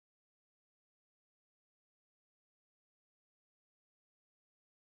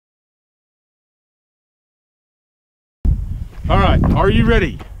All right, are you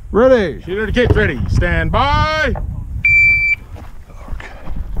ready? Ready. Shooter to kick ready. Stand by.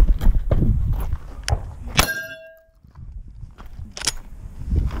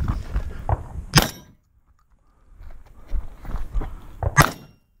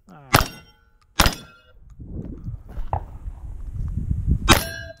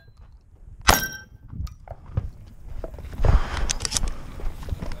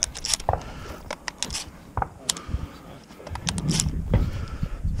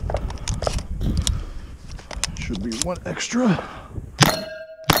 Should be one extra.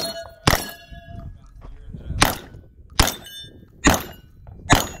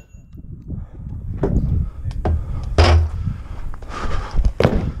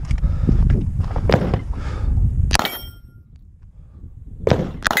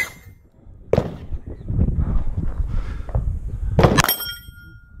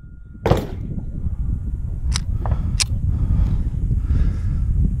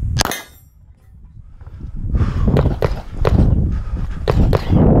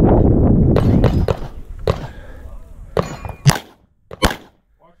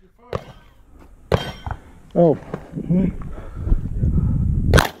 Oh.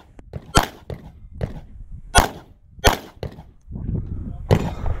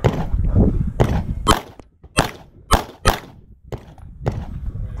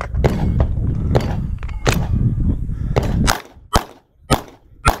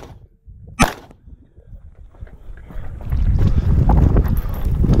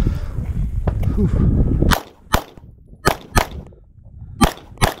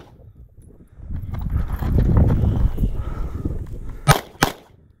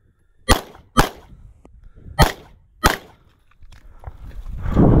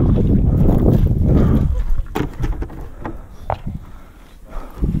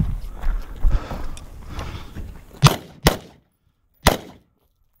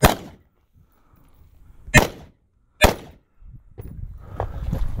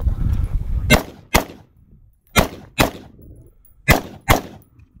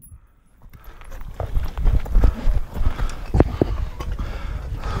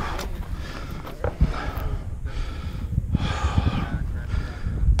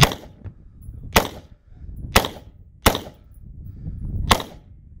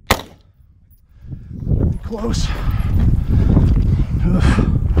 Close.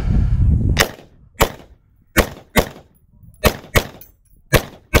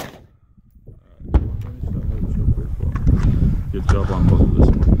 Good job on both of this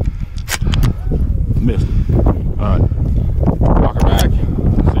one. Missed it. All right. Rock her back.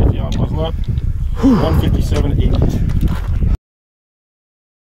 Safety on, muzzle up. 157.82.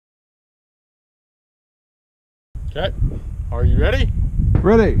 Okay. Are you ready?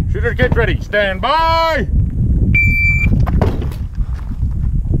 Ready. Shooter kick ready. Stand by.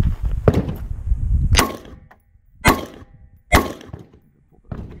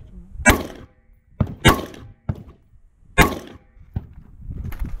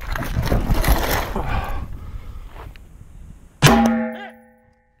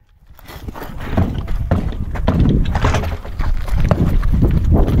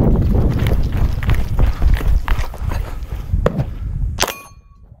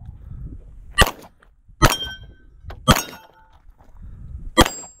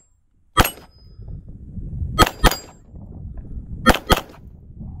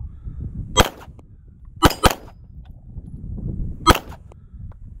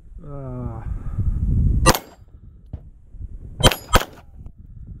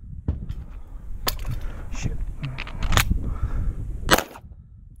 Shit.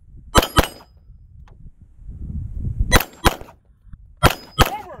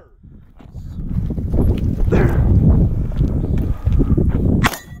 There.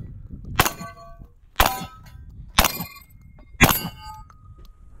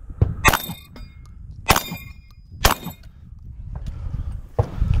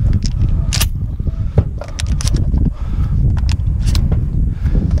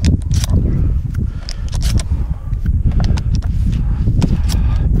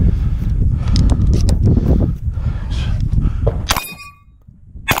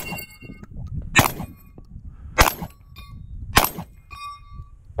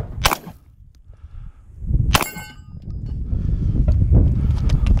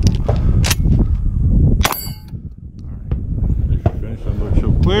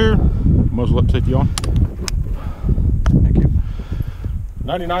 Clear. Muzzle up, safety on. Thank you.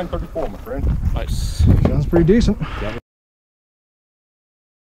 99.34, my friend. Nice. Sounds pretty decent.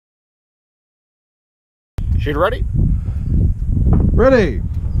 Shooter ready? Ready.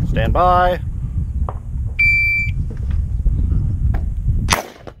 Stand by.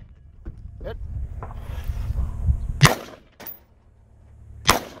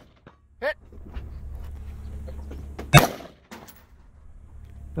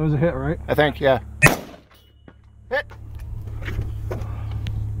 That was a hit, right? I think, yeah. Hit.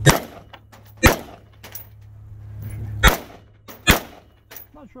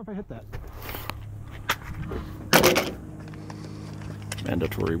 Not sure if I hit that.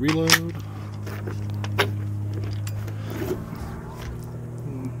 Mandatory reload.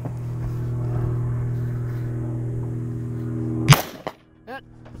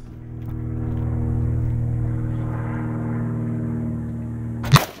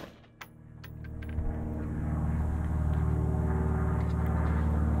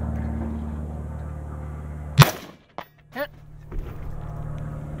 Hit.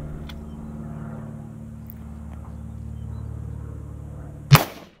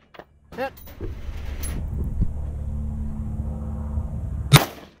 Hit. Hit.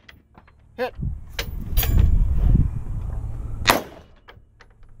 Hit.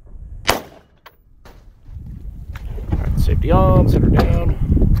 Alright, safety on, center down.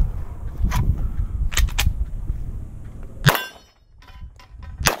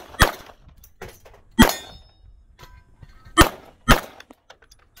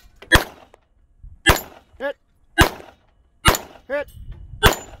 Hit. Hit.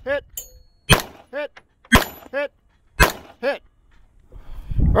 Hit. Hit. Hit. Hit.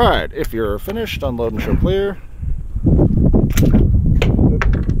 Alright, if you're finished, unload and show clear.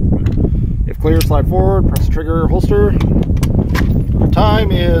 If clear, slide forward, press the trigger, holster.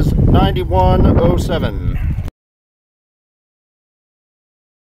 Time is 91:07.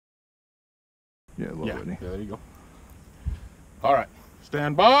 Yeah, a little Yeah, Whitney. there you go. Alright,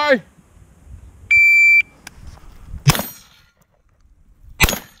 stand by.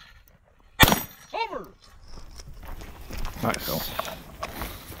 Over. Nice.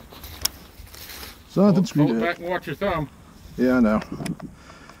 So nothing screwed Hold it in. back and watch your thumb. Yeah, I know.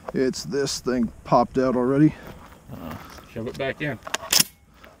 It's this thing popped out already. Shove it back in.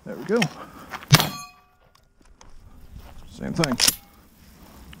 There we go. Same thing.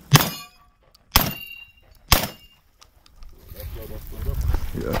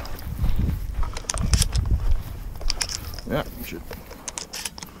 Yeah. Yeah, should.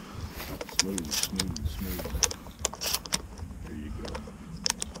 Smooth, smooth, smooth. There you go.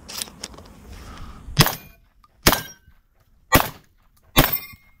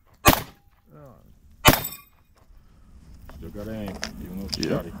 Still got aim, even though it's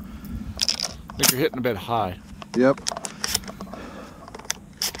shoddy. I think you're hitting a bit high. Yep.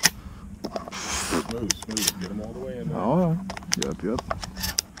 Smooth, smooth. Get them all the way in there. Oh, yep, yep.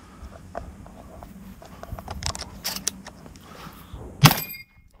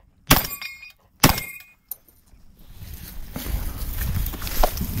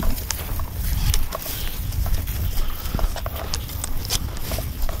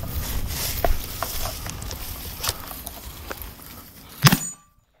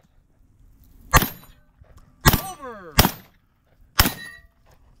 Over.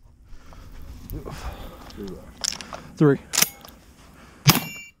 3.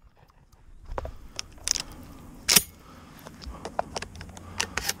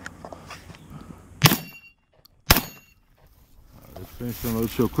 Let's finish on those.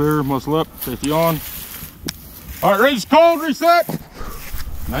 Show clear, muzzle up, safety on. All right, range cold, reset.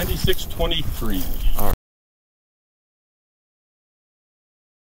 96.23. All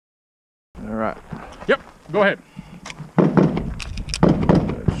right. Yep, go ahead.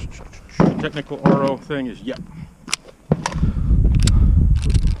 Technical RO thing is yep.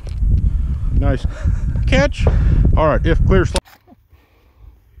 Nice catch. All right, if clear.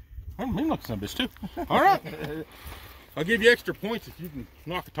 I'm looking some bitch too. All right. I'll give you extra points if you can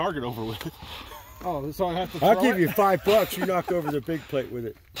knock a target over with it. Oh, so I have to. I'll give you $5. You knock over the big plate with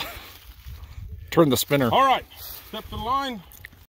it. Turn the spinner. All right, step to the line.